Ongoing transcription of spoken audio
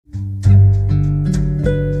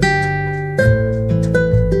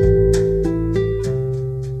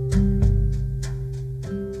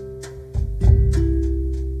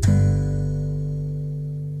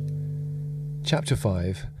Chapter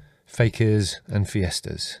 5. Fakirs and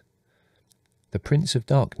Fiestas. The Prince of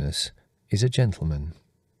Darkness is a gentleman.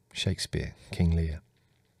 Shakespeare, King Lear.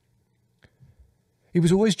 It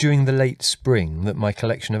was always during the late spring that my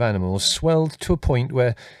collection of animals swelled to a point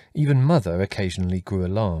where even Mother occasionally grew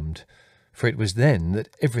alarmed, for it was then that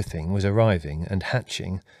everything was arriving and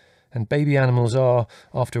hatching, and baby animals are,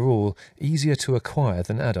 after all, easier to acquire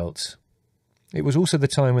than adults. It was also the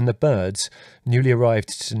time when the birds, newly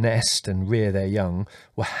arrived to nest and rear their young,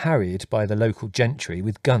 were harried by the local gentry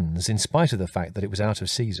with guns in spite of the fact that it was out of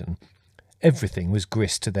season. Everything was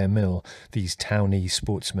grist to their mill, these towny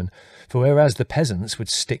sportsmen, for whereas the peasants would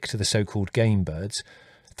stick to the so-called game birds,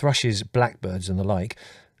 thrushes, blackbirds and the like,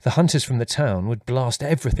 the hunters from the town would blast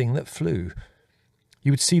everything that flew.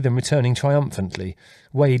 You would see them returning triumphantly,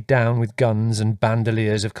 weighed down with guns and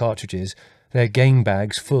bandoliers of cartridges, their game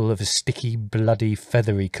bags full of a sticky, bloody,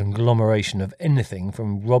 feathery conglomeration of anything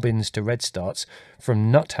from robins to redstarts,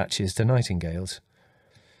 from nuthatches to nightingales.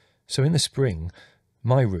 So in the spring,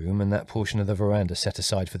 my room and that portion of the veranda set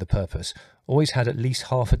aside for the purpose always had at least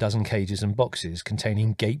half a dozen cages and boxes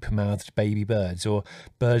containing gape-mouthed baby birds, or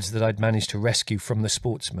birds that I'd managed to rescue from the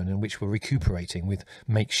sportsmen and which were recuperating with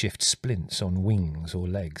makeshift splints on wings or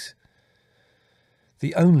legs.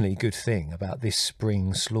 The only good thing about this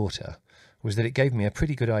spring slaughter was that it gave me a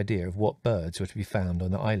pretty good idea of what birds were to be found on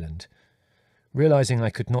the island. Realising I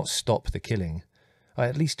could not stop the killing, I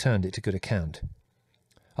at least turned it to good account.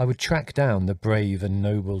 I would track down the brave and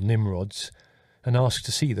noble Nimrods and ask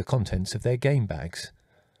to see the contents of their game bags.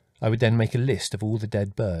 I would then make a list of all the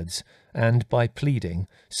dead birds and, by pleading,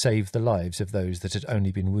 save the lives of those that had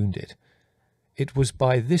only been wounded. It was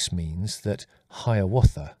by this means that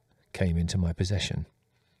Hiawatha came into my possession.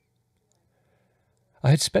 I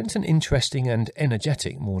had spent an interesting and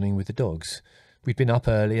energetic morning with the dogs. We'd been up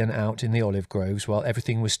early and out in the olive groves while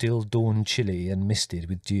everything was still dawn chilly and misted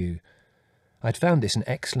with dew. I'd found this an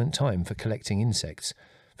excellent time for collecting insects,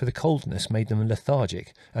 for the coldness made them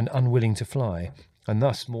lethargic and unwilling to fly, and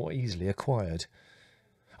thus more easily acquired.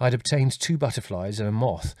 I'd obtained 2 butterflies and a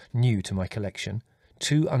moth new to my collection,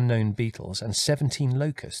 2 unknown beetles, and 17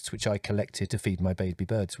 locusts which I collected to feed my baby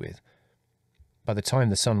birds with. By the time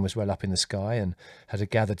the sun was well up in the sky and had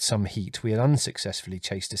gathered some heat, we had unsuccessfully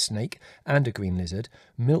chased a snake and a green lizard,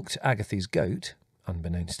 milked Agatha's goat,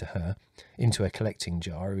 unbeknownst to her, into a collecting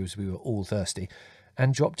jar as we were all thirsty,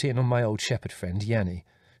 and dropped in on my old shepherd friend Yanni,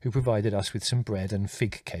 who provided us with some bread and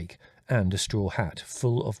fig cake and a straw hat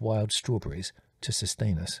full of wild strawberries to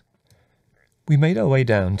sustain us. We made our way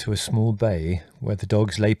down to a small bay where the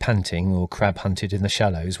dogs lay panting or crab-hunted in the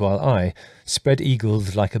shallows, while I,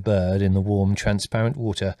 spread-eagled like a bird in the warm, transparent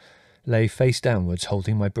water, lay face downwards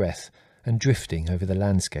holding my breath and drifting over the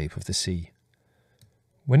landscape of the sea.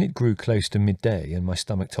 When it grew close to midday and my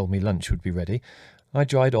stomach told me lunch would be ready, I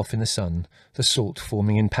dried off in the sun, the salt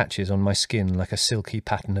forming in patches on my skin like a silky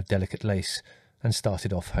pattern of delicate lace, and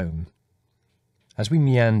started off home. As we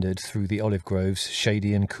meandered through the olive groves,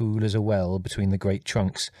 shady and cool as a well between the great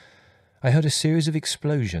trunks, I heard a series of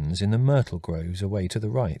explosions in the myrtle groves away to the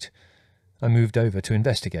right. I moved over to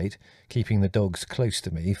investigate, keeping the dogs close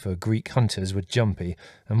to me, for Greek hunters were jumpy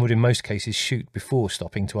and would in most cases shoot before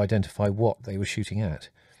stopping to identify what they were shooting at.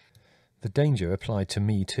 The danger applied to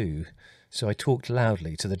me too, so I talked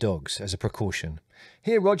loudly to the dogs as a precaution.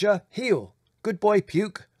 "Here, Roger, heel! Good boy,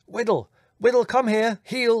 Puke! Whittle! Whittle, come here!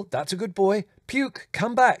 Heel! That's a good boy! Puke,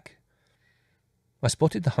 come back!" I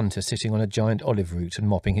spotted the hunter sitting on a giant olive root and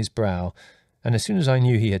mopping his brow, and as soon as I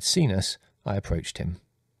knew he had seen us, I approached him.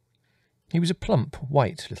 He was a plump,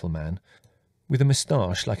 white little man, with a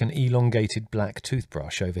moustache like an elongated black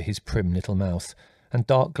toothbrush over his prim little mouth, and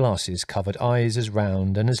dark glasses covered eyes as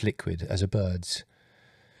round and as liquid as a bird's.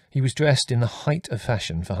 He was dressed in the height of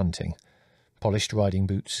fashion for hunting. Polished riding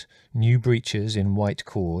boots, new breeches in white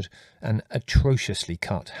cord, an atrociously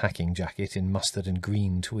cut hacking jacket in mustard and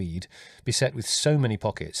green tweed, beset with so many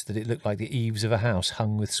pockets that it looked like the eaves of a house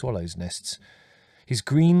hung with swallows' nests. His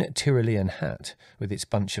green Tyrolean hat, with its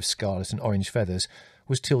bunch of scarlet and orange feathers,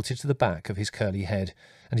 was tilted to the back of his curly head,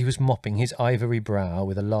 and he was mopping his ivory brow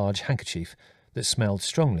with a large handkerchief that smelled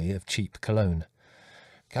strongly of cheap cologne.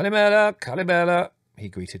 "Calimera, Calimera," he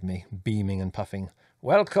greeted me, beaming and puffing.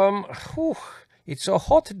 "Welcome. Whew, it's a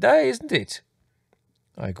hot day, isn't it?"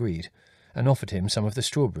 I agreed, and offered him some of the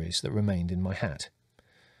strawberries that remained in my hat.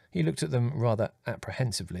 He looked at them rather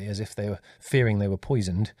apprehensively, as if they were fearing they were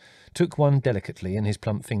poisoned, took one delicately in his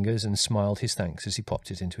plump fingers, and smiled his thanks as he popped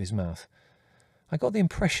it into his mouth. I got the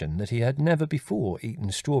impression that he had never before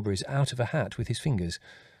eaten strawberries out of a hat with his fingers,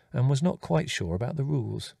 and was not quite sure about the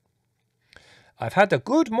rules. "I've had a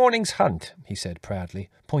good morning's hunt," he said proudly,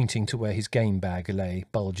 pointing to where his game bag lay,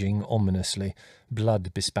 bulging ominously,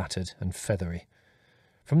 blood-bespattered and feathery.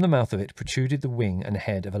 From the mouth of it protruded the wing and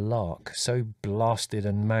head of a lark, so blasted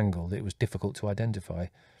and mangled it was difficult to identify.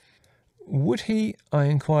 "Would he," I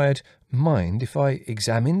inquired, "mind if I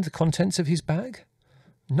examined the contents of his bag?"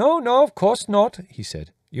 "No, of course not," he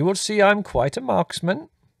said. "You will see I'm quite a marksman."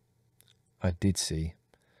 I did see.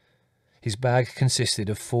 His bag consisted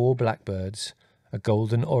of 4 blackbirds, a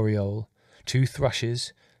golden oriole, 2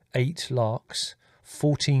 thrushes, 8 larks,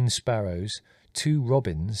 14 sparrows, 2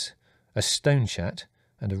 robins, a stonechat,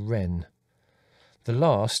 and a wren. The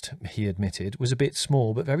last, he admitted, was a bit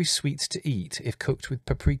small but very sweet to eat if cooked with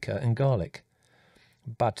paprika and garlic.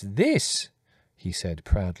 "But this," he said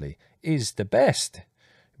proudly, "is the best.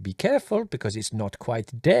 Be careful, because it's not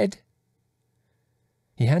quite dead."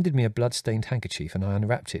 He handed me a blood-stained handkerchief, and I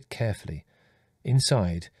unwrapped it carefully.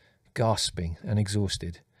 Inside, gasping and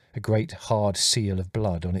exhausted, a great hard seal of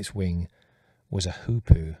blood on its wing, was a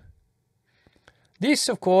hoopoo. "This,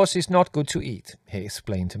 of course, is not good to eat," he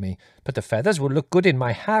explained to me, "but the feathers will look good in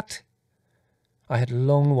my hat." I had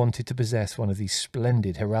long wanted to possess one of these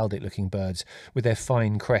splendid heraldic-looking birds, with their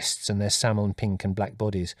fine crests and their salmon pink and black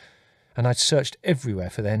bodies, and I'd searched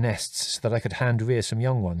everywhere for their nests so that I could hand-rear some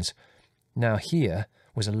young ones. Now here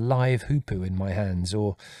was a live hoopoo in my hands,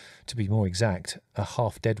 or, to be more exact, a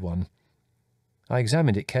half-dead one. I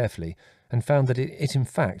examined it carefully, and found that it in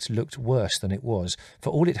fact looked worse than it was, for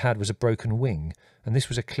all it had was a broken wing, and this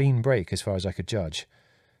was a clean break as far as I could judge.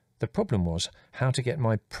 The problem was how to get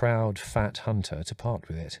my proud fat hunter to part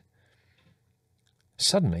with it.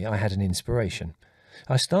 Suddenly I had an inspiration.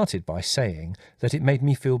 I started by saying that it made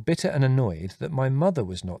me feel bitter and annoyed that my mother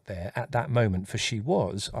was not there at that moment, for she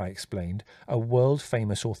was, I explained, a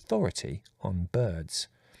world-famous authority on birds.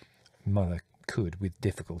 Mother could, with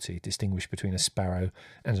difficulty, distinguish between a sparrow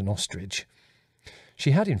and an ostrich.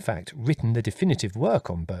 She had, in fact, written the definitive work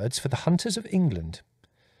on birds for the hunters of England.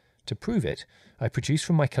 To prove it, I produced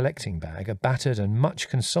from my collecting bag a battered and much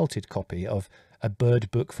consulted copy of A Bird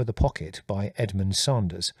Book for the Pocket by Edmund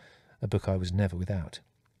Sanders, a book I was never without.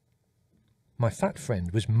 My fat friend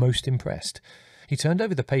was most impressed. He turned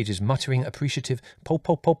over the pages muttering appreciative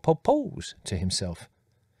 "po-po-po-po-pos" to himself.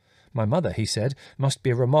 My mother, he said, must be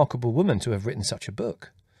a remarkable woman to have written such a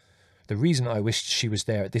book. The reason I wished she was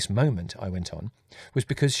there at this moment, I went on, was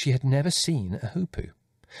because she had never seen a hoopoo.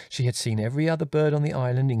 She had seen every other bird on the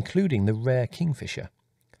island, including the rare kingfisher.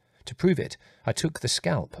 To prove it, I took the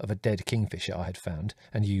scalp of a dead kingfisher I had found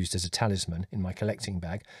and used as a talisman in my collecting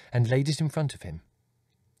bag and laid it in front of him.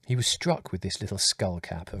 He was struck with this little skull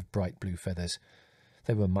cap of bright blue feathers.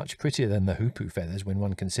 They were much prettier than the hoopoo feathers when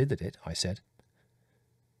one considered it, I said.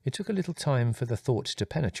 It took a little time for the thought to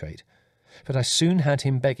penetrate, but I soon had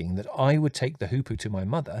him begging that I would take the hoopoo to my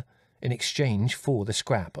mother in exchange for the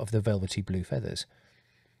scrap of the velvety blue feathers.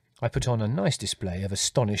 I put on a nice display of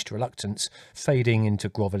astonished reluctance, fading into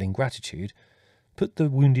grovelling gratitude, put the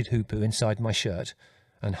wounded hoopoo inside my shirt,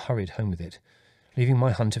 and hurried home with it, leaving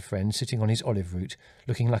my hunter friend sitting on his olive root,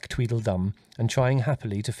 looking like Tweedledum, and trying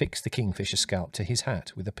happily to fix the kingfisher scalp to his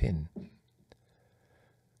hat with a pin.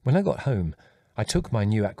 When I got home, I took my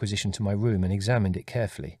new acquisition to my room and examined it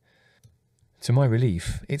carefully. To my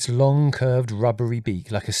relief, its long, curved, rubbery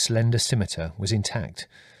beak, like a slender scimitar, was intact,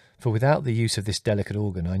 for without the use of this delicate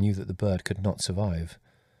organ I knew that the bird could not survive.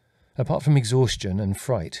 Apart from exhaustion and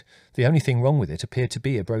fright, the only thing wrong with it appeared to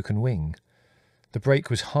be a broken wing. The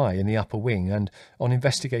break was high in the upper wing, and, on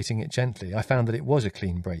investigating it gently, I found that it was a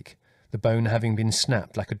clean break, the bone having been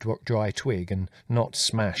snapped like a dry twig and not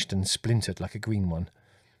smashed and splintered like a green one.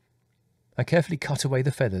 I carefully cut away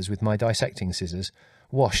the feathers with my dissecting scissors,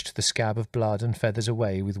 washed the scab of blood and feathers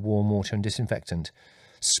away with warm water and disinfectant,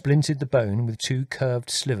 splintered the bone with 2 curved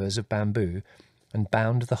slivers of bamboo, and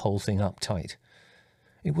bound the whole thing up tight.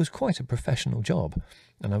 It was quite a professional job,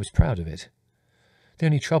 and I was proud of it. The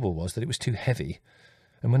only trouble was that it was too heavy,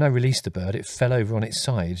 and when I released the bird it fell over on its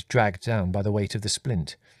side, dragged down by the weight of the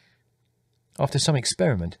splint. After some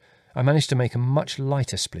experiment, I managed to make a much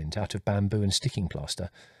lighter splint out of bamboo and sticking plaster,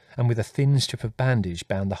 and with a thin strip of bandage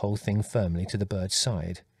bound the whole thing firmly to the bird's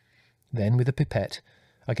side. Then, with a pipette,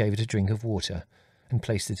 I gave it a drink of water, and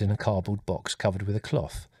placed it in a cardboard box covered with a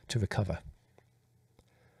cloth to recover.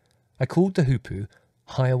 I called the hoopoo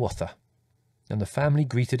Hiawatha, and the family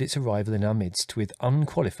greeted its arrival in our midst with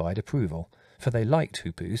unqualified approval, for they liked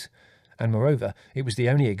hoopoos, and moreover it was the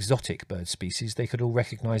only exotic bird species they could all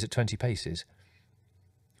recognise at 20 paces.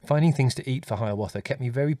 Finding things to eat for Hiawatha kept me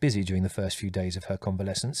very busy during the first few days of her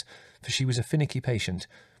convalescence, for she was a finicky patient,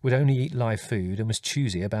 would only eat live food, and was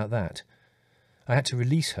choosy about that. I had to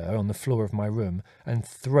release her on the floor of my room and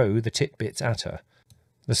throw the titbits at her.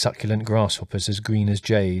 The succulent grasshoppers as green as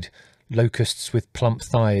jade, locusts with plump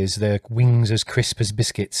thighs, their wings as crisp as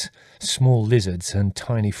biscuits, small lizards and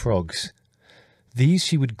tiny frogs. These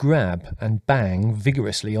she would grab and bang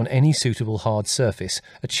vigorously on any suitable hard surface,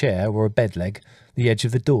 a chair or a bed leg, the edge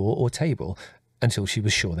of the door or table, until she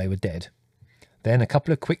was sure they were dead. Then a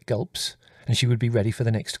couple of quick gulps, and she would be ready for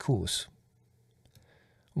the next course.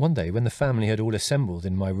 One day, when the family had all assembled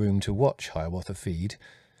in my room to watch Hiawatha feed,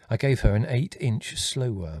 I gave her an 8-inch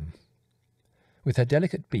slowworm. With her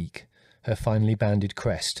delicate beak, her finely banded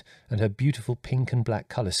crest, and her beautiful pink and black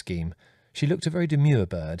colour scheme, she looked a very demure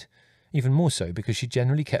bird, even more so because she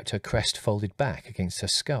generally kept her crest folded back against her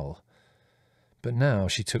skull. But now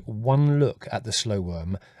she took one look at the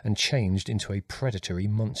slowworm and changed into a predatory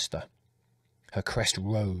monster. Her crest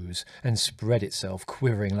rose and spread itself,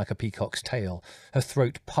 quivering like a peacock's tail. Her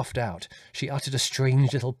throat puffed out. She uttered a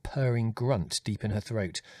strange little purring grunt deep in her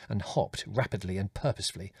throat and hopped rapidly and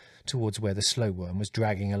purposefully towards where the slowworm was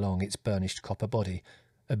dragging along its burnished copper body,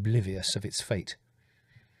 oblivious of its fate.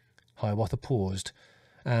 Hiawatha paused,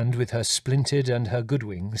 and with her splintered and her good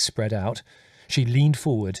wings spread out, she leaned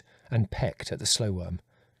forward and pecked at the slowworm,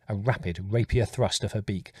 a rapid rapier thrust of her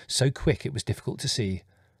beak, so quick it was difficult to see.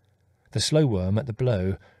 The slowworm at the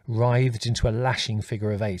blow writhed into a lashing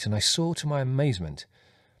figure of 8, and I saw to my amazement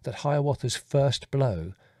that Hiawatha's first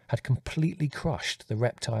blow had completely crushed the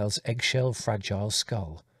reptile's eggshell-fragile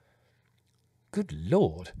skull. "Good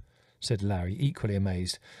Lord," said Larry, equally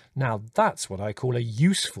amazed. "Now that's what I call a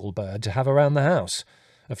useful bird to have around the house.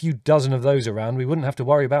 A few dozen of those around, we wouldn't have to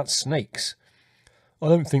worry about snakes." "I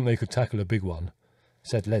don't think they could tackle a big one,"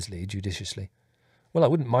 said Leslie judiciously. "Well, I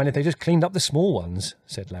wouldn't mind if they just cleaned up the small ones,"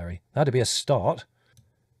 said Larry. "That'd be a start."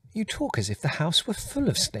 "You talk as if the house were full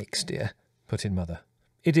of snakes, dear," put in Mother.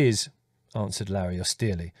 "It is," answered Larry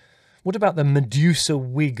austerely. "What about the Medusa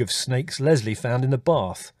wig of snakes Leslie found in the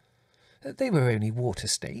bath?" "They were only water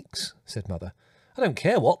snakes," said Mother. "I don't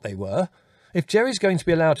care what they were. If Jerry's going to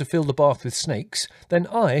be allowed to fill the bath with snakes, then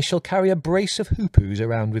I shall carry a brace of hoopoes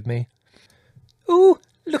around with me." "Ooh,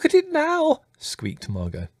 look at it now!" squeaked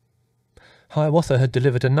Margot. Hiawatha had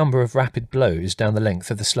delivered a number of rapid blows down the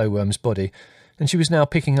length of the slowworm's body, and she was now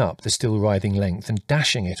picking up the still writhing length and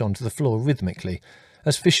dashing it onto the floor rhythmically,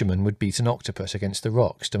 as fishermen would beat an octopus against the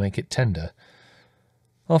rocks to make it tender.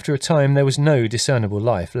 After a time there was no discernible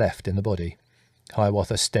life left in the body.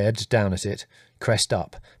 Hiawatha stared down at it, crest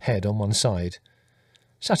up, head on one side.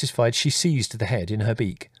 Satisfied, she seized the head in her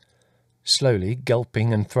beak. Slowly,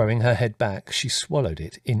 gulping and throwing her head back, she swallowed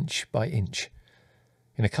it inch by inch.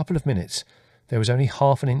 In a couple of minutes there was only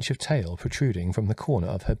half an inch of tail protruding from the corner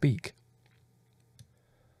of her beak.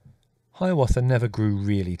 Hiawatha never grew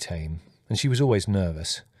really tame, and she was always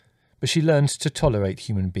nervous, but she learned to tolerate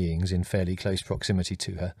human beings in fairly close proximity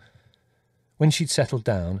to her. When she'd settled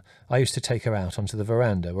down, I used to take her out onto the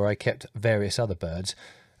veranda where I kept various other birds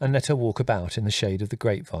and let her walk about in the shade of the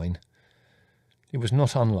grapevine. It was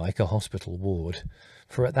not unlike a hospital ward,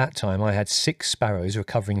 for at that time I had 6 sparrows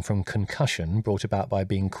recovering from concussion brought about by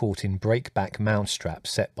being caught in break-back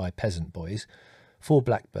mousetraps set by peasant boys, 4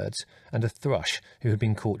 blackbirds, and a thrush who had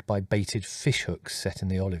been caught by baited fish-hooks set in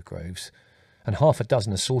the olive groves, and half a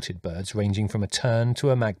dozen assorted birds ranging from a tern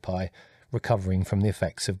to a magpie, recovering from the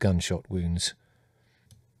effects of gunshot wounds.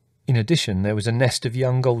 In addition, there was a nest of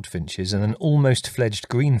young goldfinches and an almost-fledged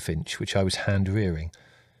greenfinch which I was hand-rearing.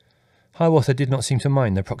 Hiawatha did not seem to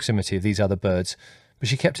mind the proximity of these other birds, but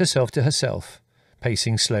she kept herself to herself,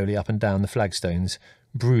 pacing slowly up and down the flagstones,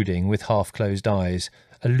 brooding with half-closed eyes,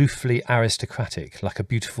 aloofly aristocratic like a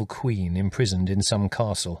beautiful queen imprisoned in some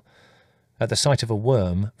castle. At the sight of a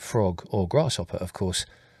worm, frog, or grasshopper, of course,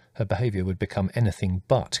 her behaviour would become anything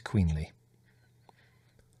but queenly.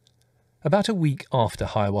 About a week after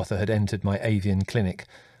Hiawatha had entered my avian clinic,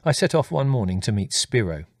 I set off one morning to meet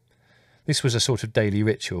Spiro. This was a sort of daily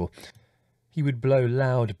ritual. He would blow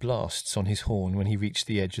loud blasts on his horn when he reached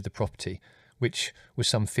the edge of the property, which was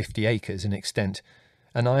some 50 acres in extent,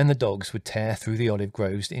 and I and the dogs would tear through the olive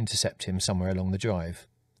groves to intercept him somewhere along the drive.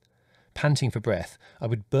 Panting for breath, I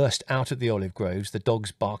would burst out of the olive groves, the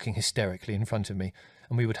dogs barking hysterically in front of me,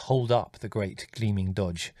 and we would hold up the great gleaming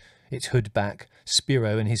Dodge, its hood back,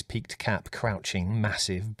 Spiro in his peaked cap crouching,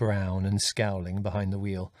 massive, brown and scowling behind the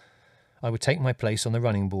wheel. I would take my place on the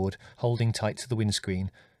running board, holding tight to the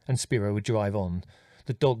windscreen, and Spiro would drive on,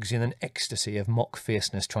 the dogs in an ecstasy of mock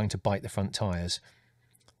fierceness trying to bite the front tyres.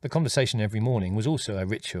 The conversation every morning was also a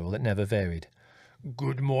ritual that never varied.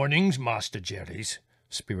 "Good mornings, Master Jerrys,"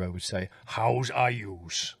 Spiro would say. "How's are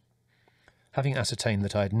yous?" Having ascertained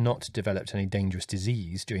that I had not developed any dangerous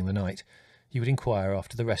disease during the night, he would inquire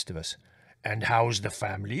after the rest of us. "And how's the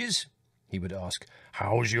families?" he would ask.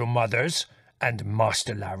 "How's your mother's, and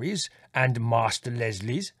Master Larry's, and Master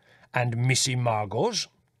Leslie's, and Missy Margot's?"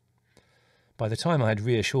 By the time I had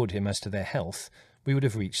reassured him as to their health, we would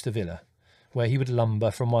have reached the villa, where he would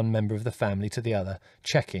lumber from one member of the family to the other,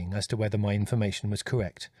 checking as to whether my information was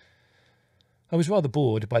correct. I was rather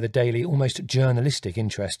bored by the daily, almost journalistic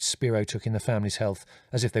interest Spiro took in the family's health,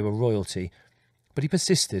 as if they were royalty, but he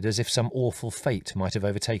persisted as if some awful fate might have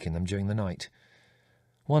overtaken them during the night.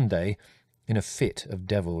 One day, in a fit of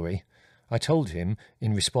devilry, I told him,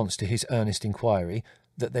 in response to his earnest inquiry,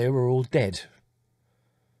 that they were all dead.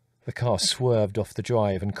 The car swerved off the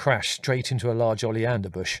drive and crashed straight into a large oleander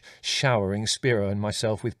bush, showering Spiro and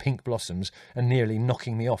myself with pink blossoms and nearly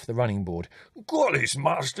knocking me off the running board. "Gollies,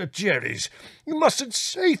 Master Jerry's, you mustn't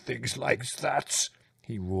say things like that,"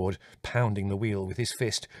 he roared, pounding the wheel with his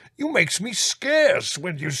fist. "You makes me scarce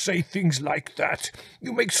when you say things like that.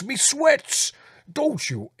 You makes me sweats. Don't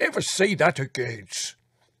you ever say that again."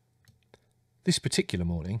 This particular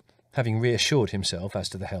morning, having reassured himself as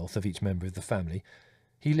to the health of each member of the family,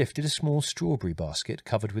 he lifted a small strawberry basket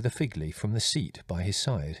covered with a fig leaf from the seat by his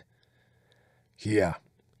side. "Here,"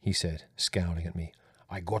 he said, scowling at me,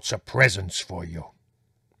 "I got some presents for you."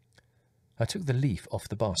 I took the leaf off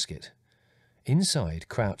the basket. Inside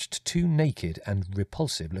crouched two naked and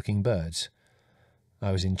repulsive-looking birds.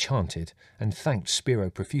 I was enchanted, and thanked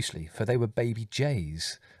Spiro profusely, for they were baby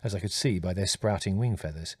jays, as I could see by their sprouting wing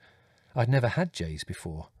feathers. I'd never had jays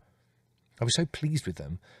before. I was so pleased with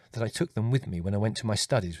them that I took them with me when I went to my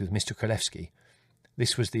studies with Mr. Kralewski.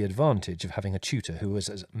 This was the advantage of having a tutor who was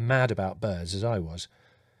as mad about birds as I was.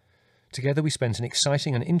 Together we spent an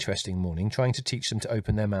exciting and interesting morning trying to teach them to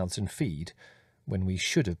open their mouths and feed, when we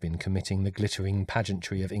should have been committing the glittering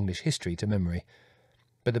pageantry of English history to memory.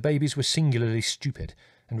 But the babies were singularly stupid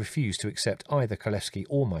and refused to accept either Kralewski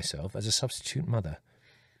or myself as a substitute mother.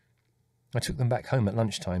 I took them back home at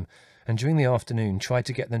lunchtime, and during the afternoon tried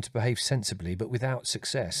to get them to behave sensibly, but without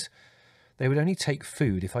success. They would only take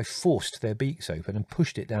food if I forced their beaks open and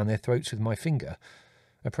pushed it down their throats with my finger,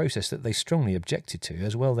 a process that they strongly objected to,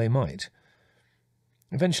 as well they might.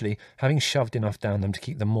 Eventually, having shoved enough down them to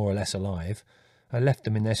keep them more or less alive, I left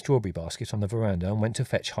them in their strawberry basket on the veranda and went to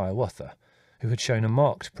fetch Hiawatha, who had shown a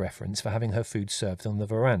marked preference for having her food served on the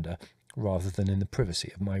veranda rather than in the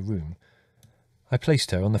privacy of my room. I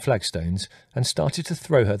placed her on the flagstones and started to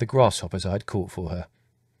throw her the grasshoppers I had caught for her.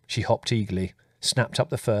 She hopped eagerly, snapped up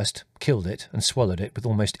the first, killed it, and swallowed it with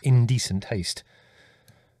almost indecent haste.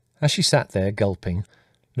 As she sat there gulping,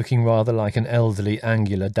 looking rather like an elderly,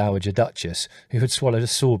 angular dowager duchess who had swallowed a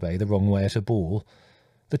sorbet the wrong way at a ball,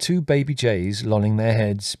 the two baby jays, lolling their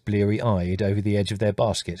heads, bleary-eyed over the edge of their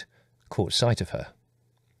basket, caught sight of her.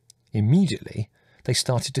 Immediately they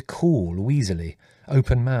started to call wheezily,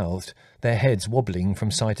 open-mouthed, their heads wobbling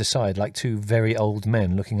from side to side like two very old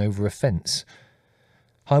men looking over a fence.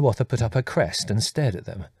 Hiawatha put up her crest and stared at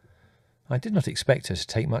them. I did not expect her to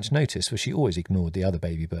take much notice, for she always ignored the other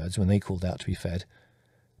baby birds when they called out to be fed.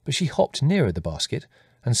 But she hopped nearer the basket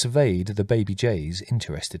and surveyed the baby jays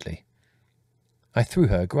interestedly. I threw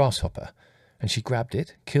her a grasshopper, and she grabbed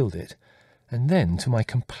it, killed it, and then, to my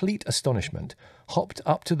complete astonishment, hopped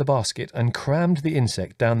up to the basket and crammed the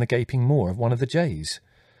insect down the gaping maw of one of the jays.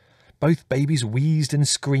 Both babies wheezed and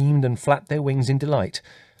screamed and flapped their wings in delight,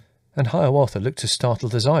 and Hiawatha looked as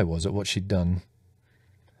startled as I was at what she'd done.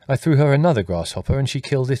 I threw her another grasshopper, and she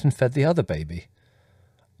killed it and fed the other baby.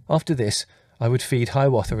 After this, I would feed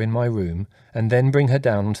Hiawatha in my room, and then bring her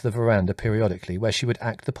down onto the veranda periodically, where she would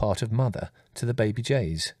act the part of mother to the baby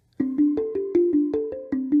jays.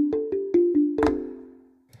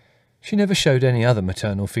 She never showed any other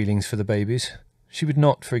maternal feelings for the babies. She would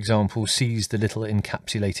not, for example, seize the little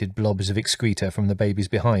encapsulated blobs of excreta from the babies'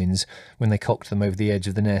 behinds when they cocked them over the edge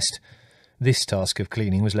of the nest. This task of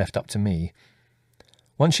cleaning was left up to me.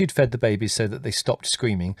 Once she had fed the babies so that they stopped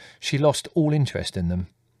screaming, she lost all interest in them.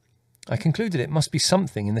 I concluded it must be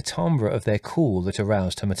something in the timbre of their call that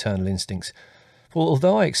aroused her maternal instincts, for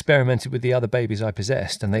although I experimented with the other babies I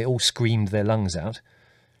possessed and they all screamed their lungs out,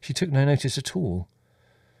 she took no notice at all.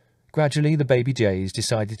 Gradually the baby jays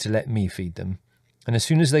decided to let me feed them, and as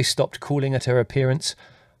soon as they stopped calling at her appearance,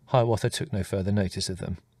 Hiawatha took no further notice of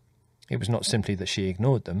them. It was not simply that she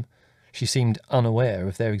ignored them, she seemed unaware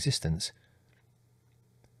of their existence.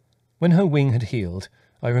 When her wing had healed,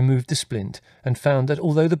 I removed the splint and found that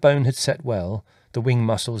although the bone had set well, the wing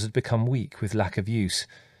muscles had become weak with lack of use,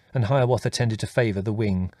 and Hiawatha tended to favour the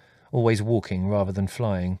wing, always walking rather than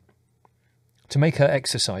flying. To make her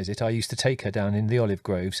exercise it, I used to take her down in the olive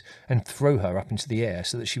groves and throw her up into the air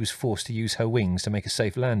so that she was forced to use her wings to make a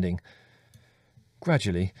safe landing.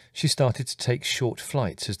 Gradually, she started to take short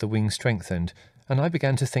flights as the wing strengthened, and I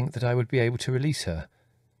began to think that I would be able to release her,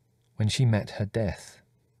 when she met her death.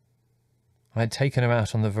 I had taken her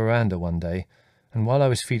out on the veranda one day, and while I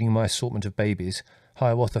was feeding my assortment of babies,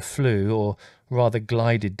 Hiawatha flew, or rather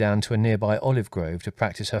glided, down to a nearby olive grove to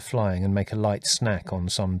practice her flying and make a light snack on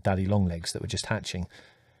some daddy-long-legs that were just hatching.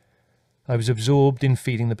 I was absorbed in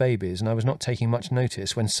feeding the babies, and I was not taking much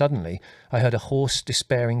notice when suddenly I heard a hoarse,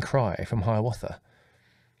 despairing cry from Hiawatha.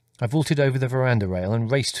 I vaulted over the veranda rail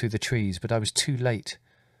and raced through the trees, but I was too late.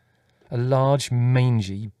 A large,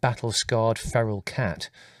 mangy, battle-scarred feral cat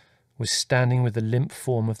was standing with the limp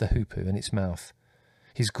form of the hoopoe in its mouth,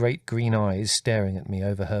 his great green eyes staring at me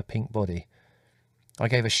over her pink body. I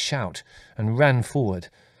gave a shout and ran forward.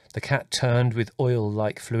 The cat turned with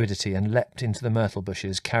oil-like fluidity and leapt into the myrtle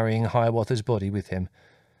bushes, carrying Hiawatha's body with him.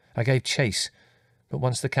 I gave chase, but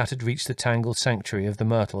once the cat had reached the tangled sanctuary of the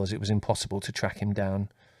myrtles, it was impossible to track him down.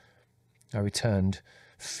 I returned,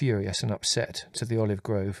 furious and upset, to the olive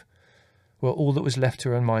grove, where all that was left to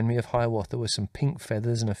remind me of Hiawatha were some pink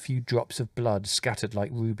feathers and a few drops of blood scattered like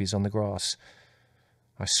rubies on the grass.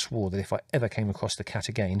 I swore that if I ever came across the cat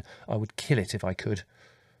again, I would kill it if I could.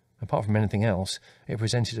 Apart from anything else, it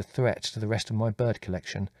presented a threat to the rest of my bird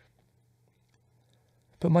collection.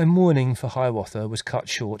 But my mourning for Hiawatha was cut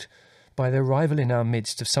short by the arrival in our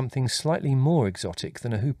midst of something slightly more exotic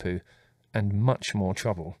than a hoopoe, and much more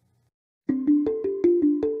trouble.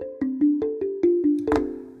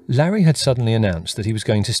 Larry had suddenly announced that he was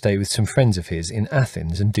going to stay with some friends of his in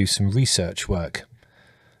Athens and do some research work.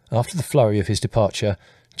 After the flurry of his departure,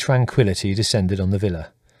 tranquillity descended on the villa.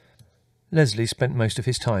 Leslie spent most of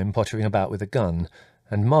his time pottering about with a gun,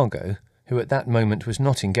 and Margot, who at that moment was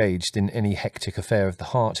not engaged in any hectic affair of the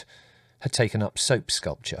heart, had taken up soap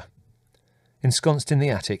sculpture. Ensconced in the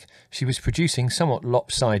attic, she was producing somewhat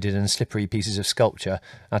lopsided and slippery pieces of sculpture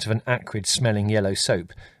out of an acrid-smelling yellow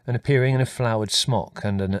soap, and appearing in a flowered smock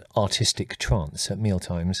and an artistic trance at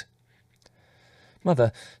mealtimes.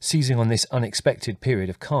 Mother, seizing on this unexpected period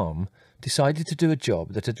of calm, decided to do a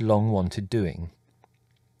job that had long wanted doing.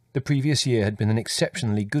 The previous year had been an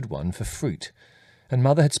exceptionally good one for fruit, and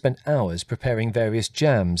Mother had spent hours preparing various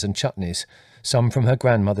jams and chutneys, some from her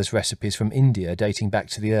grandmother's recipes from India dating back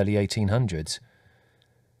to the early 1800s.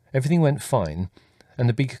 Everything went fine, and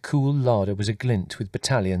the big cool larder was aglint with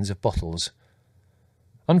battalions of bottles.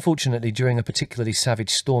 Unfortunately, during a particularly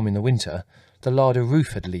savage storm in the winter, the larder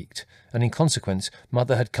roof had leaked, and in consequence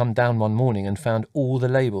Mother had come down one morning and found all the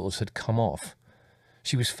labels had come off.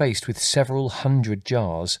 She was faced with several hundred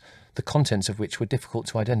jars, the contents of which were difficult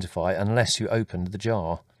to identify unless you opened the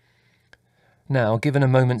jar. Now, given a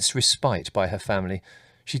moment's respite by her family,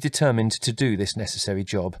 she determined to do this necessary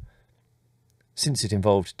job. Since it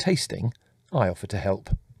involved tasting, I offered to help.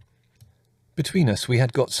 Between us, we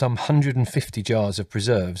had got some 150 jars of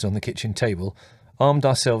preserves on the kitchen table, armed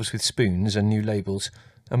ourselves with spoons and new labels,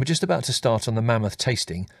 and were just about to start on the mammoth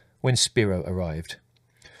tasting when Spiro arrived.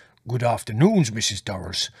 "Good afternoons, Mrs.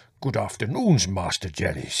 Durrell. Good afternoons, Master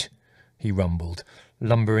Jellies," he rumbled,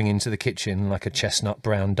 lumbering into the kitchen like a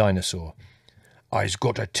chestnut-brown dinosaur. "I's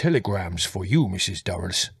got a telegrams for you, Mrs.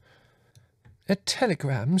 Durrell." "A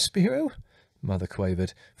telegram, Spiro?" Mother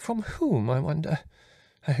quavered. "From whom, I wonder?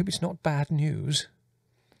 I hope it's not bad news."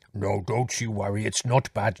 "No, don't you worry, it's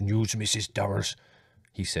not bad news, Mrs. Durrell,"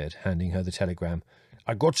 he said, handing her the telegram.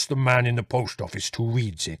 "I got the man in the post office to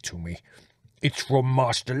read it to me. It's from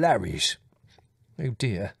Master Larry's." "Oh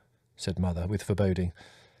dear," said Mother with foreboding.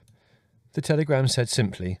 The telegram said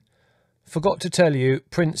simply, "Forgot to tell you,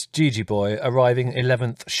 Prince Gigi Boy arriving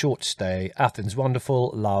 11th short stay, Athens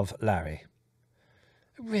wonderful, love, Larry."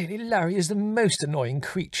 "Really, Larry is the most annoying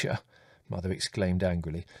creature," Mother exclaimed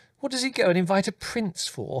angrily. "What does he go and invite a prince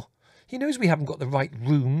for? He knows we haven't got the right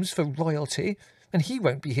rooms for royalty, and he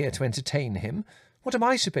won't be here to entertain him. What am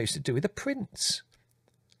I supposed to do with a prince?"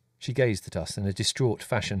 She gazed at us in a distraught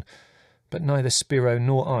fashion, but neither Spiro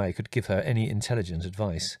nor I could give her any intelligent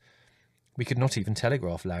advice. We could not even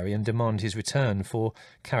telegraph Larry and demand his return, for,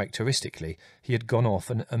 characteristically, he had gone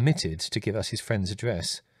off and omitted to give us his friend's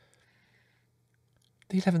address.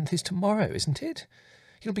 "The 11th is tomorrow, isn't it?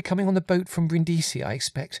 He'll be coming on the boat from Brindisi, I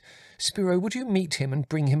expect. Spiro, would you meet him and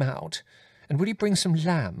bring him out? And will you bring some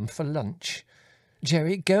lamb for lunch?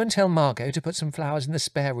 Jerry, go and tell Margot to put some flowers in the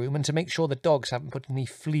spare room and to make sure the dogs haven't put any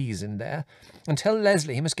fleas in there. And tell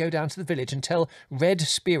Leslie he must go down to the village and tell Red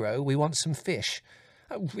Spiro we want some fish.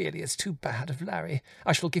 Oh, really, it's too bad of Larry.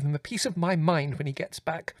 I shall give him a piece of my mind when he gets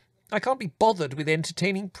back. I can't be bothered with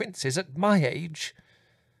entertaining princes at my age."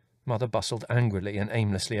 Mother bustled angrily and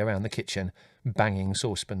aimlessly around the kitchen, banging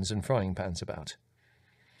saucepans and frying pans about.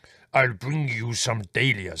 I'll bring you some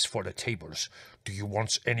dahlias for the tables. Do you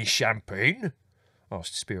want any champagne?"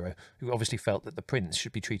 asked Spiro, who obviously felt that the prince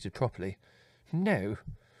should be treated properly. "No.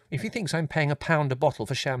 If he thinks I'm paying £1 a bottle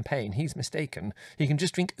for champagne, he's mistaken. He can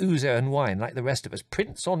just drink ouzo and wine like the rest of us,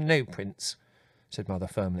 prince or no prince," said Mother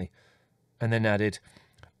firmly, and then added,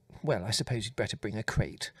 "Well, I suppose you'd better bring a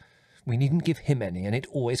crate. We needn't give him any, and it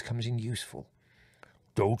always comes in useful."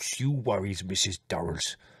 "Don't you worries, Mrs. Durrell,"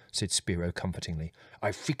 said Spiro comfortingly.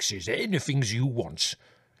 "I fixes anythings you wants.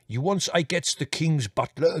 You wants I gets the king's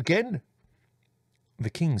butler again?" The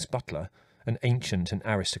king's butler, an ancient and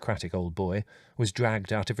aristocratic old boy, was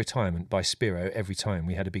dragged out of retirement by Spiro every time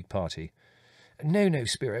we had a big party. No,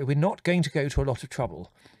 Spiro, we're not going to go to a lot of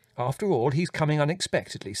trouble. After all, he's coming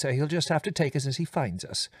unexpectedly, so he'll just have to take us as he finds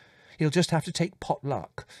us. He'll just have to take pot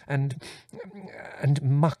luck and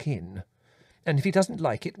muck in. And if he doesn't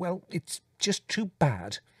like it, well, it's just too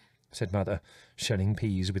bad," said Mother, shelling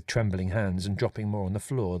peas with trembling hands and dropping more on the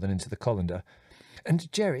floor than into the colander.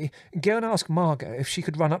 "And, Jerry, go and ask Margot if she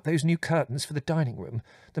could run up those new curtains for the dining room.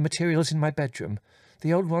 The material's in my bedroom.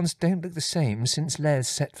 The old ones don't look the same since Les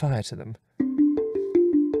set fire to them."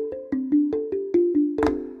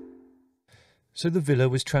 So the villa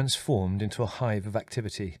was transformed into a hive of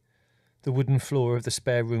activity. The wooden floor of the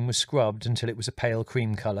spare room was scrubbed until it was a pale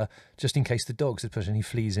cream colour, just in case the dogs had put any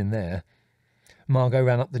fleas in there. Margot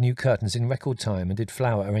ran up the new curtains in record time and did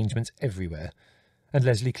flower arrangements everywhere, and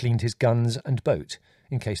Leslie cleaned his guns and boat,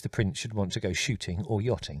 in case the prince should want to go shooting or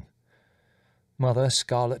yachting. Mother,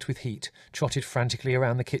 scarlet with heat, trotted frantically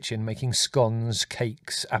around the kitchen, making scones,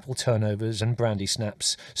 cakes, apple turnovers and brandy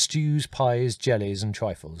snaps, stews, pies, jellies and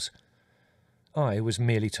trifles. I was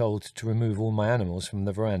merely told to remove all my animals from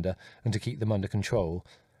the veranda and to keep them under control,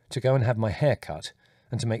 to go and have my hair cut,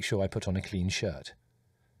 and to make sure I put on a clean shirt.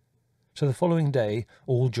 So the following day,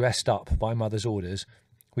 all dressed up by Mother's orders,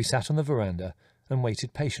 we sat on the veranda and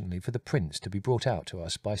waited patiently for the prince to be brought out to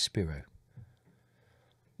us by Spiro.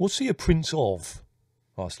 "What's he a prince of?"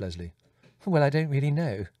 asked Leslie. "Well, I don't really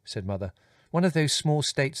know," said Mother. "One of those small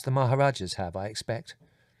states the Maharajas have, I expect."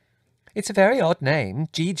 "It's a very odd name,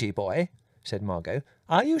 Gigi boy," said Margot.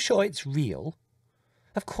 "Are you sure it's real?"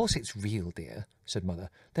 "Of course it's real, dear," said Mother.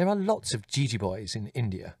 "There are lots of Gigi boys in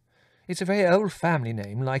India. It's a very old family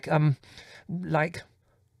name, like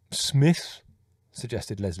 "Smith?"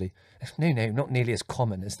 suggested Leslie. No, not nearly as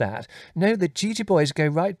common as that. No, the Gigi boys go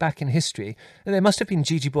right back in history. There must have been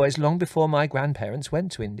Gigi boys long before my grandparents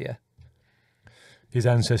went to India." "His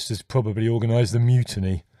ancestors probably organised the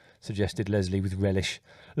mutiny," suggested Leslie with relish.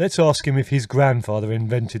 "Let's ask him if his grandfather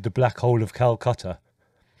invented the Black Hole of Calcutta."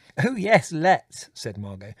 "Oh, yes, let's," said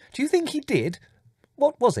Margot. "Do you think he did?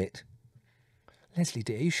 What was it?" "Leslie,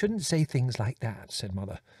 dear, you shouldn't say things like that," said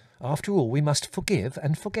Mother. "After all, we must forgive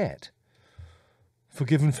and forget."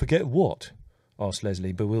 "Forgive and forget what?" asked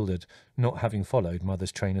Leslie, bewildered, not having followed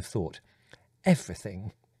Mother's train of thought.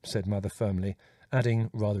 "Everything," said Mother firmly, adding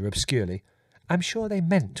rather obscurely, "I'm sure they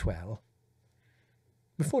meant well."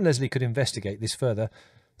 Before Leslie could investigate this further,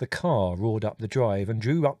 the car roared up the drive and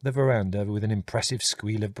drew up the veranda with an impressive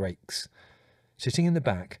squeal of brakes. Sitting in the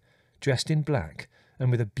back, dressed in black, and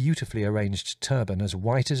with a beautifully arranged turban as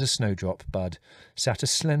white as a snowdrop bud, sat a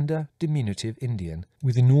slender, diminutive Indian,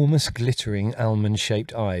 with enormous glittering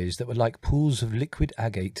almond-shaped eyes that were like pools of liquid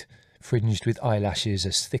agate, fringed with eyelashes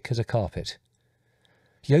as thick as a carpet.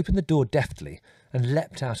 He opened the door deftly and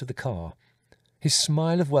leapt out of the car. His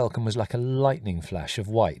smile of welcome was like a lightning flash of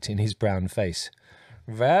white in his brown face.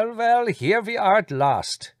 Well, here we are at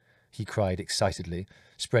last," he cried excitedly,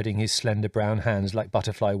 spreading his slender brown hands like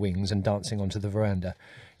butterfly wings and dancing onto the veranda.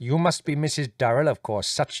 "You must be Mrs. Durrell, of course,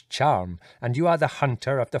 such charm, and you are the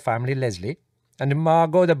hunter of the family Leslie, and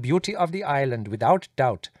Margot the beauty of the island, without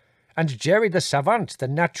doubt, and Jerry the savant, the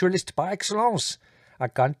naturalist par excellence. I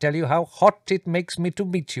can't tell you how hot it makes me to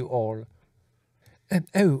meet you all."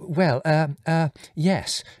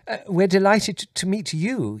 Yes, we're delighted to meet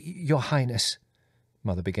you, Your Highness,"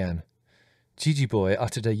 Mother began. Gigi boy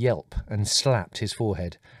uttered a yelp and slapped his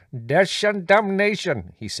forehead. "Dash and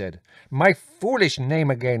damnation," he said. "My foolish name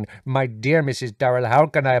again. My dear Mrs. Durrell, how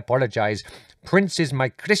can I apologize? Prince is my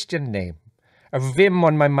Christian name. A whim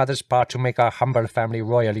on my mother's part to make our humble family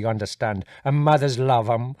royal, you understand. A mother's love,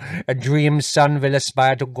 A dream son will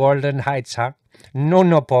aspire to golden heights,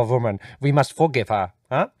 No, poor woman. We must forgive her,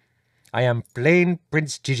 I am plain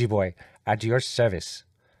Prince Gigi boy, at your service."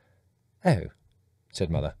 "Oh," said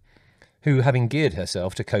Mother, who, having geared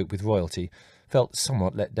herself to cope with royalty, felt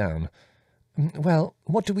somewhat let down. "Well,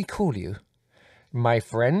 what do we call you?" "My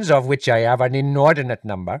friends, of which I have an inordinate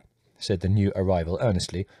number," said the new arrival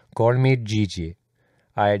earnestly, "call me Gigi.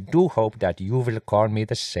 I do hope that you will call me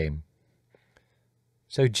the same."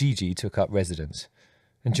 So Gigi took up residence,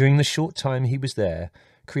 and during the short time he was there,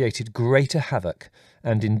 created greater havoc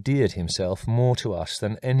and endeared himself more to us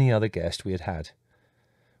than any other guest we had had.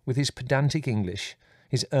 With his pedantic English,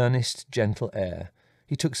 his earnest, gentle air,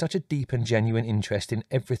 he took such a deep and genuine interest in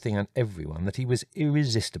everything and everyone that he was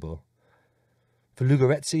irresistible. For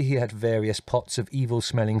Lugaretzi he had various pots of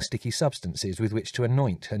evil-smelling sticky substances with which to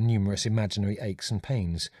anoint her numerous imaginary aches and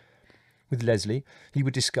pains. With Leslie he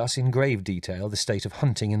would discuss in grave detail the state of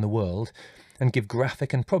hunting in the world, and give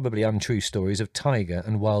graphic and probably untrue stories of tiger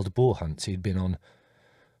and wild boar hunts he had been on.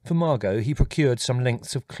 For Margot he procured some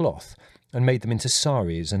lengths of cloth, and made them into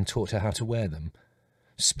saris and taught her how to wear them.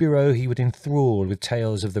 Spiro he would enthrall with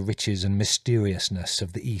tales of the riches and mysteriousness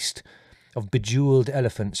of the East, of bejewelled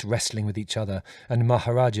elephants wrestling with each other, and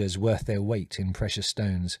maharajas worth their weight in precious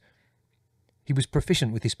stones. He was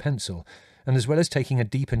proficient with his pencil, and as well as taking a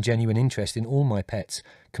deep and genuine interest in all my pets,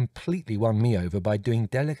 completely won me over by doing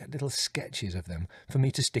delicate little sketches of them for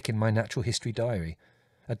me to stick in my natural history diary,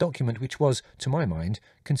 a document which was, to my mind,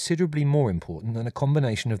 considerably more important than a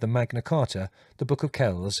combination of the Magna Carta, the Book of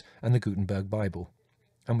Kells, and the Gutenberg Bible,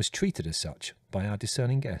 and was treated as such by our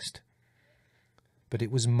discerning guest. But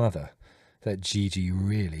it was Mother that Gigi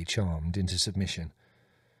really charmed into submission.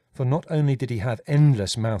 For not only did he have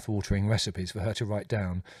endless mouth-watering recipes for her to write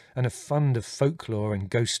down, and a fund of folklore and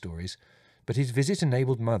ghost stories, but his visit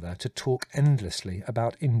enabled Mother to talk endlessly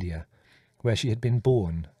about India, where she had been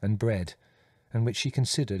born and bred, and which she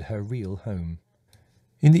considered her real home.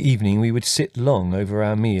 In the evening we would sit long over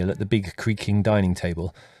our meal at the big creaking dining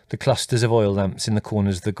table, the clusters of oil lamps in the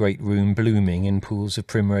corners of the great room blooming in pools of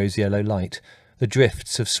primrose yellow light, the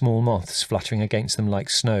drifts of small moths fluttering against them like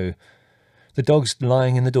snow. The dogs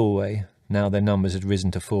lying in the doorway, now their numbers had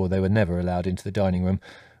risen to 4, they were never allowed into the dining room,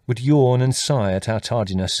 would yawn and sigh at our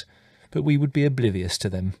tardiness, but we would be oblivious to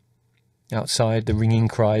them. Outside, the ringing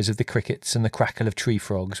cries of the crickets and the crackle of tree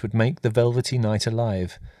frogs would make the velvety night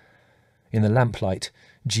alive. In the lamplight,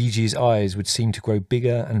 Gigi's eyes would seem to grow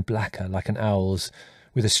bigger and blacker like an owl's,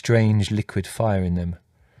 with a strange liquid fire in them.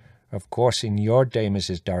 "Of course, in your day,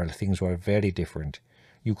 Mrs. Durrell, things were very different.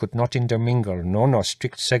 You could not intermingle, no,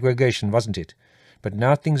 strict segregation, wasn't it? But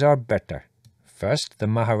now things are better. First, the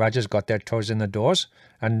Maharajas got their toes in the doors,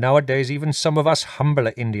 and nowadays even some of us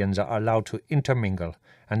humbler Indians are allowed to intermingle,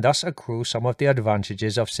 and thus accrue some of the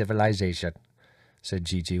advantages of civilization," said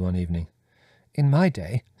Gigi one evening. "In my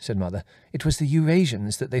day," said Mother, "it was the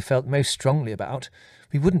Eurasians that they felt most strongly about.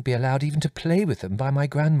 We wouldn't be allowed even to play with them by my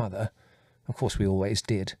grandmother. Of course we always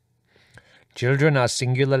did." "Children are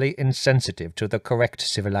singularly insensitive to the correct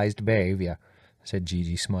civilized behaviour," said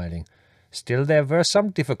Gigi, smiling. "Still, there were some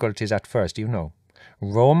difficulties at first, you know.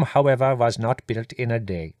 Rome, however, was not built in a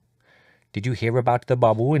day. Did you hear about the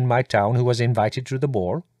Babu in my town who was invited to the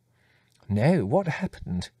ball?" "No, what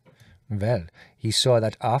happened?" "Well, he saw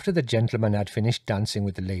that after the gentlemen had finished dancing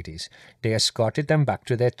with the ladies, they escorted them back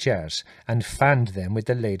to their chairs, and fanned them with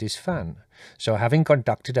the ladies' fan. So having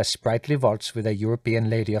conducted a sprightly waltz with a European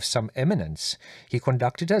lady of some eminence, he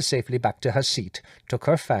conducted her safely back to her seat, took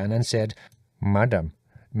her fan, and said, 'Madam,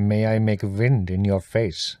 may I make wind in your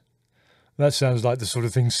face?'" "That sounds like the sort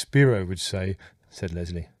of thing Spiro would say," said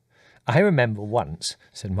Leslie. "I remember once,"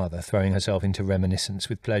 said Mother, throwing herself into reminiscence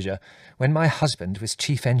with pleasure, "when my husband was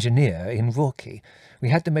chief engineer in Roorkee. We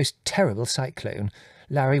had the most terrible cyclone.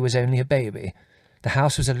 Larry was only a baby. The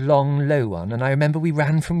house was a long, low one, and I remember we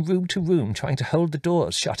ran from room to room trying to hold the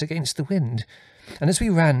doors shut against the wind. And as we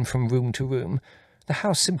ran from room to room, the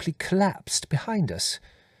house simply collapsed behind us.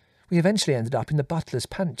 We eventually ended up in the butler's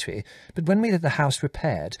pantry, but when we had the house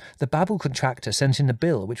repaired, the Babel contractor sent in a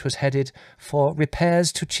bill which was headed for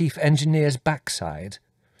repairs to chief engineer's backside."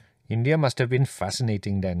 "India must have been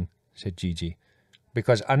fascinating then," said Gigi,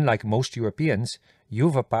 "because unlike most Europeans, you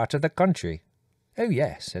were part of the country." "Oh,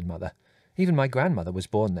 yes," said Mother. "Even my grandmother was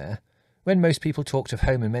born there. When most people talked of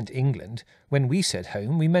home and meant England, when we said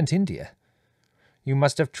home, we meant India." "You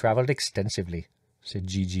must have travelled extensively," said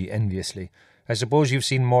Gigi enviously. "I suppose you've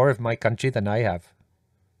seen more of my country than I have."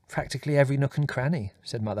 "Practically every nook and cranny,"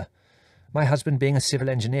 said Mother. "My husband being a civil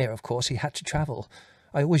engineer, of course, he had to travel.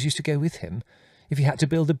 I always used to go with him. If he had to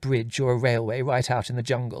build a bridge or a railway right out in the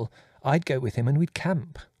jungle, I'd go with him and we'd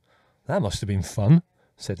camp." "That must have been fun,"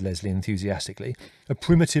 said Leslie enthusiastically. "A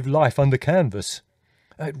primitive life under canvas."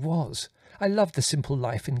 "Oh, it was. I loved the simple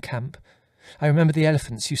life in camp. I remember the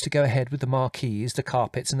elephants used to go ahead with the marquees, the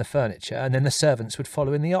carpets and the furniture, and then the servants would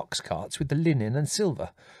follow in the ox carts with the linen and silver."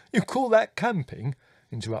 "You call that camping?"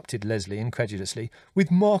 interrupted Leslie incredulously. "With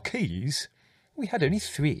marquees?" "We had only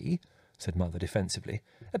 3, said Mother defensively.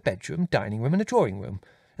 "A bedroom, dining room and a drawing room,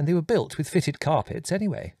 and they were built with fitted carpets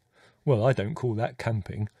anyway." "Well, I don't call that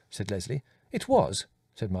camping," said Leslie. "It was,"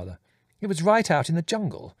 said Mother. "It was right out in the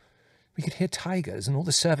jungle. We could hear tigers and all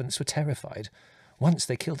the servants were terrified. Once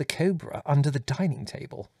they killed a cobra under the dining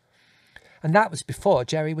table." "And that was before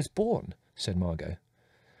Jerry was born," said Margot.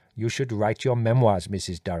 "You should write your memoirs,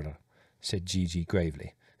 Mrs. Durrell," said Gigi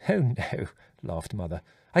gravely. "Oh, no," laughed Mother.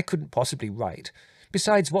 "I couldn't possibly write.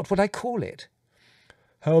 Besides, what would I call it?"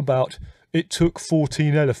 "How about It Took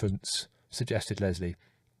 14 Elephants," suggested Leslie.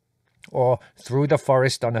 "Or Through the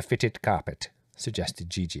Forest on a Fitted Carpet," suggested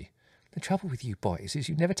Gigi. "The trouble with you boys is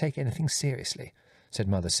you never take anything seriously," said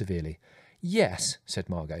Mother severely. "Yes," said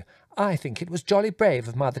Margot. "I think it was jolly brave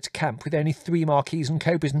of Mother to camp with only 3 marquees and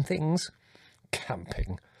cobras and things."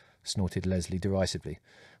 "Camping," snorted Leslie derisively.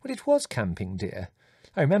 "Well, it was camping, dear.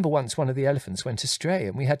 I remember once one of the elephants went astray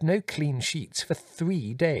and we had no clean sheets for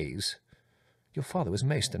 3 days. Your father was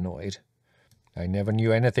most annoyed." "I never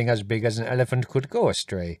knew anything as big as an elephant could go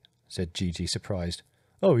astray," said Gigi, surprised.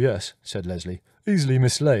 "Oh, yes," said Leslie. "Easily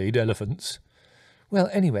mislaid elephants." "Well,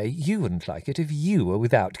 anyway, you wouldn't like it if you were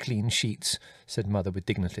without clean sheets," said Mother with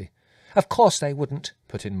dignity. "Of course they wouldn't,"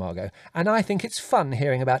 put in Margot. "And I think it's fun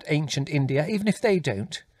hearing about ancient India, even if they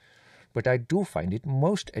don't." "But I do find it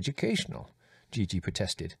most educational," Gigi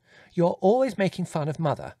protested. "You're always making fun of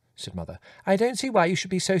Mother," said Mother. "I don't see why you should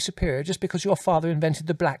be so superior just because your father invented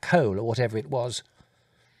the black hole or whatever it was."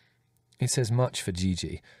 It says much for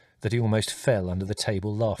Gigi that he almost fell under the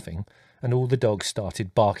table laughing, and all the dogs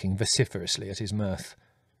started barking vociferously at his mirth.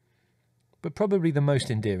 But probably the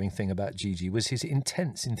most endearing thing about Gigi was his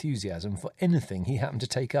intense enthusiasm for anything he happened to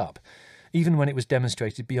take up, even when it was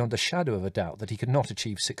demonstrated beyond a shadow of a doubt that he could not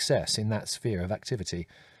achieve success in that sphere of activity.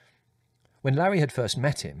 When Larry had first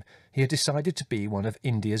met him, he had decided to be one of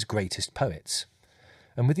India's greatest poets,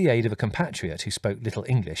 and with the aid of a compatriot who spoke little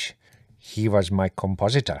English— "He was my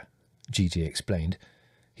compositor," Gigi explained.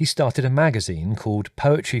 He started a magazine called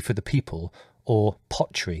Poetry for the People, or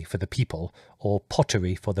Pottery for the People, or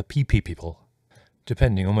Pottery for the People,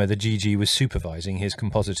 depending on whether Gigi was supervising his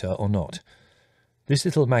compositor or not. This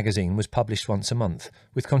little magazine was published once a month,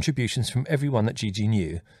 with contributions from everyone that Gigi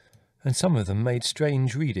knew, and some of them made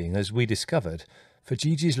strange reading, as we discovered, for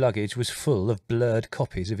Gigi's luggage was full of blurred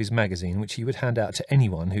copies of his magazine which he would hand out to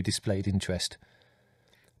anyone who displayed interest.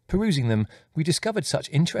 Perusing them, we discovered such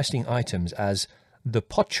interesting items as The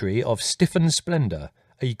Pottery of Stiffened Splendour,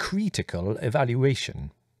 a Critical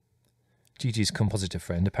Evaluation. Gigi's compositor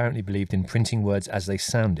friend apparently believed in printing words as they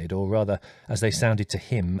sounded, or rather as they sounded to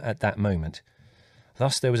him at that moment.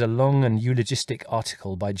 Thus there was a long and eulogistic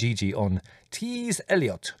article by Gigi on T.S.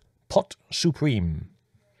 Eliot, Pot Supreme.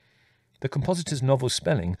 The compositor's novel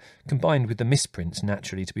spelling, combined with the misprints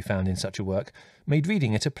naturally to be found in such a work, made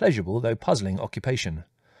reading it a pleasurable though puzzling occupation.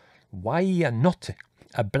 Why not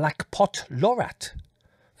a black pot laureate,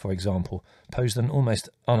 for example, posed an almost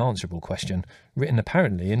unanswerable question, written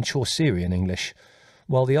apparently in Chaucerian English,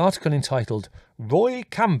 while the article entitled Roy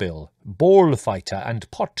Campbell, Ball Fighter and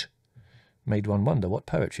Pot made one wonder what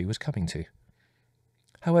poetry was coming to.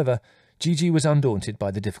 However, Gigi was undaunted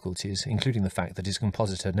by the difficulties, including the fact that his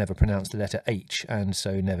compositor never pronounced the letter H and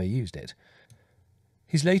so never used it.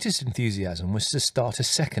 His latest enthusiasm was to start a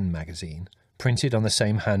second magazine, printed on the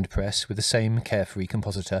same hand press with the same carefree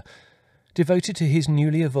compositor, devoted to his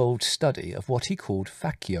newly evolved study of what he called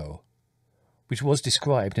Fakir, which was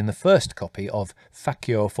described in the first copy of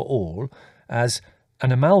Fakir for All as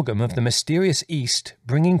an amalgam of the mysterious East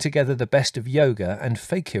bringing together the best of yoga and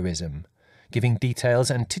Fakirism, giving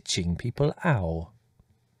details and teaching people how.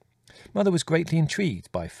 Mother was greatly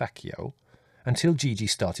intrigued by Fakir until Gigi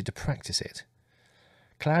started to practice it.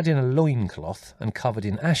 Clad in a loincloth and covered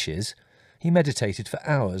in ashes, he meditated for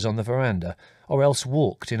hours on the veranda, or else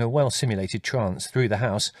walked in a well-simulated trance through the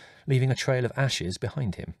house, leaving a trail of ashes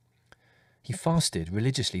behind him. He fasted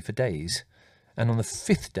religiously for days, and on the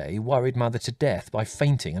 5th day worried Mother to death by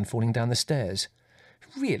fainting and falling down the stairs.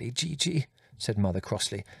 "Really, Gigi," said Mother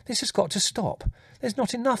crossly, "this has got to stop. There's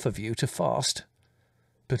not enough of you to fast."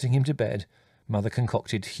 Putting him to bed, Mother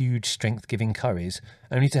concocted huge strength-giving curries,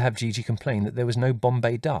 only to have Gigi complain that there was no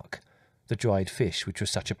Bombay duck, the dried fish which was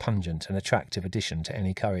such a pungent and attractive addition to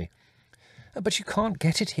any curry. "But you can't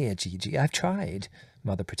get it here, Gigi. I've tried,"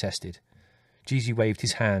 Mother protested. Gigi waved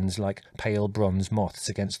his hands like pale bronze moths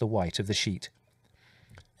against the white of the sheet.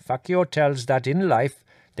 "Fakir tells that in life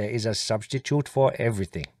there is a substitute for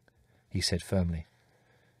everything," he said firmly.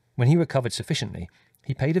 When he recovered sufficiently,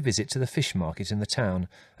 he paid a visit to the fish market in the town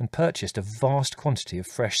and purchased a vast quantity of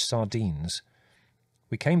fresh sardines.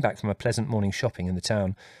 We came back from a pleasant morning shopping in the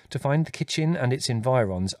town to find the kitchen and its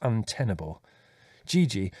environs untenable.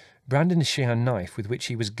 Gigi, brandishing a knife with which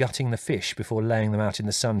he was gutting the fish before laying them out in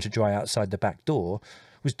the sun to dry outside the back door,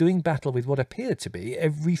 was doing battle with what appeared to be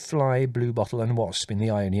every fly, bluebottle and wasp in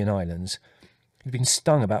the Ionian Islands. He'd been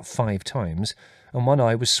stung about 5 times, and one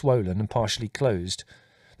eye was swollen and partially closed.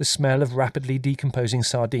 The smell of rapidly decomposing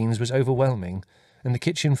sardines was overwhelming, and the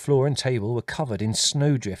kitchen floor and table were covered in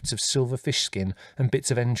snowdrifts of silver fish skin and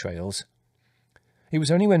bits of entrails. It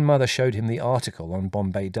was only when Mother showed him the article on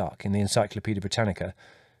Bombay duck in the Encyclopaedia Britannica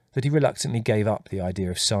that he reluctantly gave up the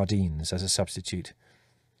idea of sardines as a substitute.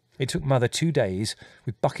 It took Mother 2 days,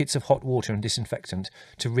 with buckets of hot water and disinfectant,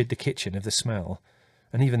 to rid the kitchen of the smell,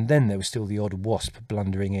 and even then there was still the odd wasp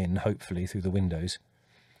blundering in, hopefully, through the windows.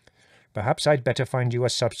 "Perhaps I'd better find you a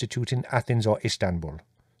substitute in Athens or Istanbul,"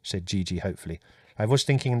 said Gigi hopefully. "I was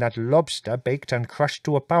thinking that lobster baked and crushed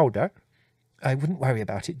to a powder." "I wouldn't worry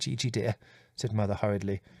about it, Gigi dear," said Mother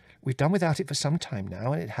hurriedly. "We've done without it for some time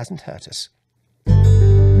now, and it hasn't hurt us."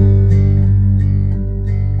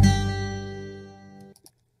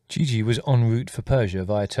 Gigi was en route for Persia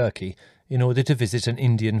via Turkey in order to visit an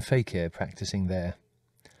Indian fakir practicing there.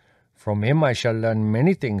 "From him I shall learn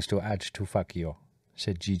many things to add to Fakir,"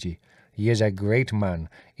 said Gigi. "He is a great man.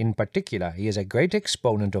 In particular, he is a great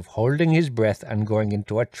exponent of holding his breath and going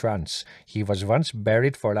into a trance. He was once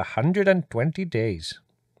buried for 120 days.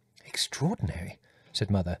 "Extraordinary,"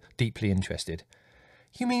 said Mother, deeply interested.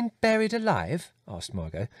 "You mean buried alive?" asked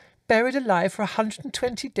Margot. "Buried alive for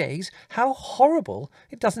 120 days? How horrible!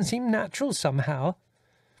 It doesn't seem natural somehow."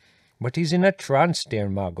 "But he's in a trance, dear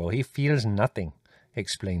Margot. He feels nothing,"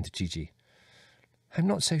 explained Gigi. "I'm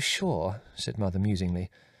not so sure," said Mother musingly.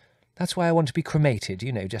 "That's why I want to be cremated,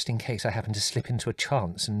 you know, just in case I happen to slip into a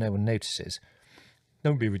trance and no one notices."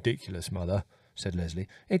 "Don't be ridiculous, Mother," said Leslie.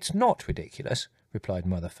 "It's not ridiculous," replied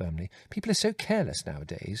Mother firmly. "People are so careless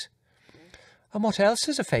nowadays." "And what else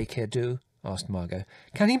does a fakir do?" asked Margot.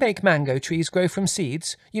 "Can he make mango trees grow from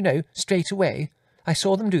seeds? You know, straight away? I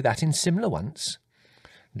saw them do that in Simla once."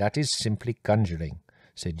 "That is simply conjuring,"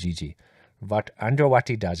 said Gigi. "What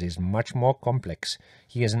Andrawati does is much more complex.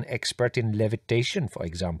 He is an expert in levitation, for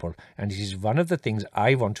example, and it is one of the things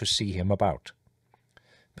I want to see him about."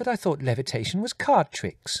 "But I thought levitation was card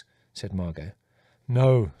tricks," said Margot.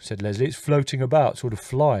 "No," said Leslie, "it's floating about, sort of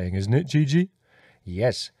flying, isn't it, Gigi?"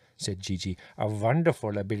 "Yes," said Gigi, "a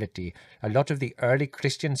wonderful ability. A lot of the early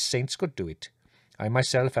Christian saints could do it. I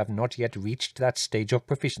myself have not yet reached that stage of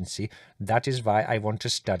proficiency. That is why I want to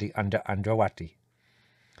study under Andrawati."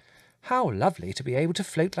 "How lovely to be able to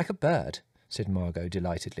float like a bird," said Margot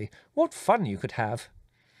delightedly. "What fun you could have."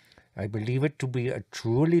 "I believe it to be a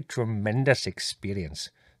truly tremendous experience,"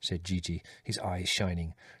 said Gigi, his eyes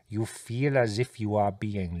shining. "You feel as if you are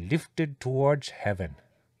being lifted towards heaven."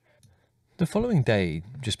 The following day,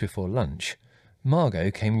 just before lunch, Margot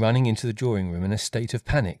came running into the drawing-room in a state of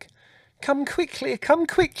panic. Come quickly,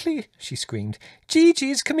 she screamed.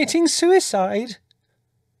 "Gigi's committing suicide."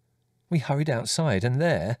 We hurried outside, and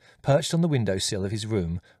there, perched on the window-sill of his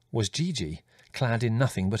room, was Gigi, clad in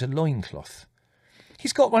nothing but a loincloth.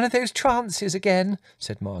 "He's got one of those trances again,"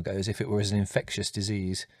 said Margot, as if it were an infectious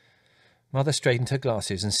disease. Mother straightened her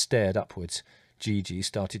glasses and stared upwards. Gigi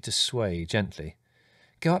started to sway gently.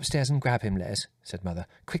 "Go upstairs and grab him, Les," said Mother.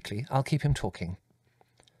 "Quickly, I'll keep him talking."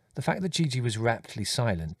 The fact that Gigi was raptly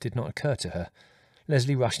silent did not occur to her.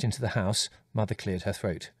 Leslie rushed into the house. Mother cleared her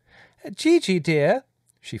throat. "Gigi, dear,"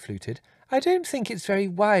 she fluted, "I don't think it's very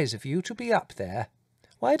wise of you to be up there.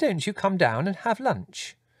 Why don't you come down and have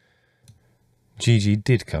lunch?" Gigi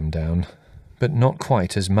did come down, but not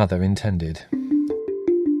quite as Mother intended.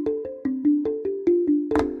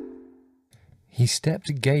 He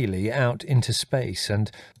stepped gaily out into space and,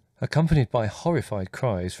 accompanied by horrified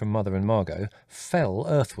cries from Mother and Margot, fell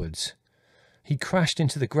earthwards. He crashed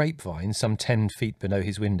into the grapevine some 10 feet below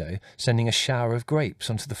his window, sending a shower of grapes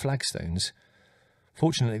onto the flagstones.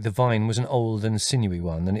 Fortunately, the vine was an old and sinewy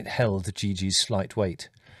one, and it held Gigi's slight weight.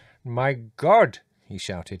 "My God!" he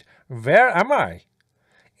shouted. "Where am I?"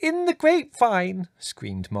 "In the grapevine!"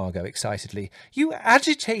 screamed Margot excitedly. "You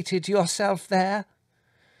agitated yourself there."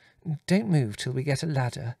 "Don't move till we get a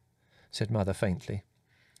ladder," said Mother faintly.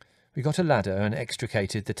 We got a ladder and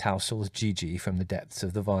extricated the tousled Gigi from the depths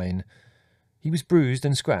of the vine. He was bruised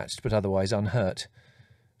and scratched, but otherwise unhurt.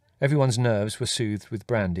 Everyone's nerves were soothed with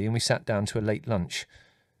brandy, and we sat down to a late lunch.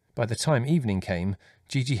 By the time evening came,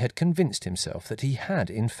 Gigi had convinced himself that he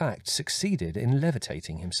had, in fact, succeeded in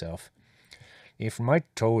levitating himself. "If my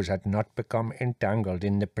toes had not become entangled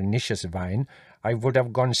in the pernicious vine, I would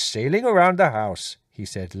have gone sailing around the house," he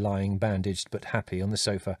said, lying bandaged but happy on the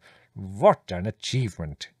sofa. What an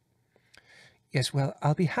achievement! Yes, well,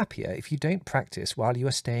 I'll be happier if you don't practice while you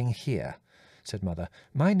are staying here, said Mother.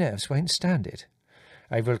 My nerves won't stand it.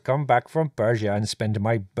 I will come back from Persia and spend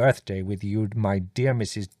my birthday with you, my dear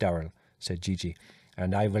Mrs. Durrell, said Gigi,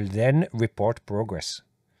 and I will then report progress.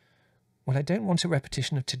 Well, I don't want a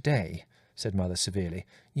repetition of today, said Mother severely.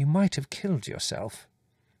 You might have killed yourself.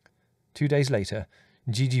 2 days later,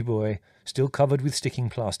 Gigi boy, still covered with sticking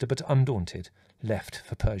plaster but undaunted, left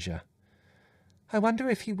for Persia. I wonder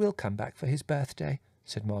if he will come back for his birthday,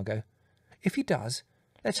 said Margot. If he does,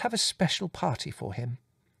 let's have a special party for him.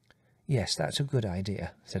 Yes, that's a good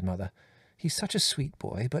idea, said Mother. He's such a sweet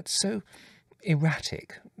boy, but so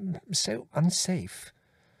erratic, so unsafe.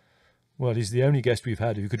 Well, he's the only guest we've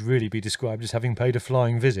had who could really be described as having paid a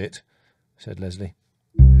flying visit, said Leslie.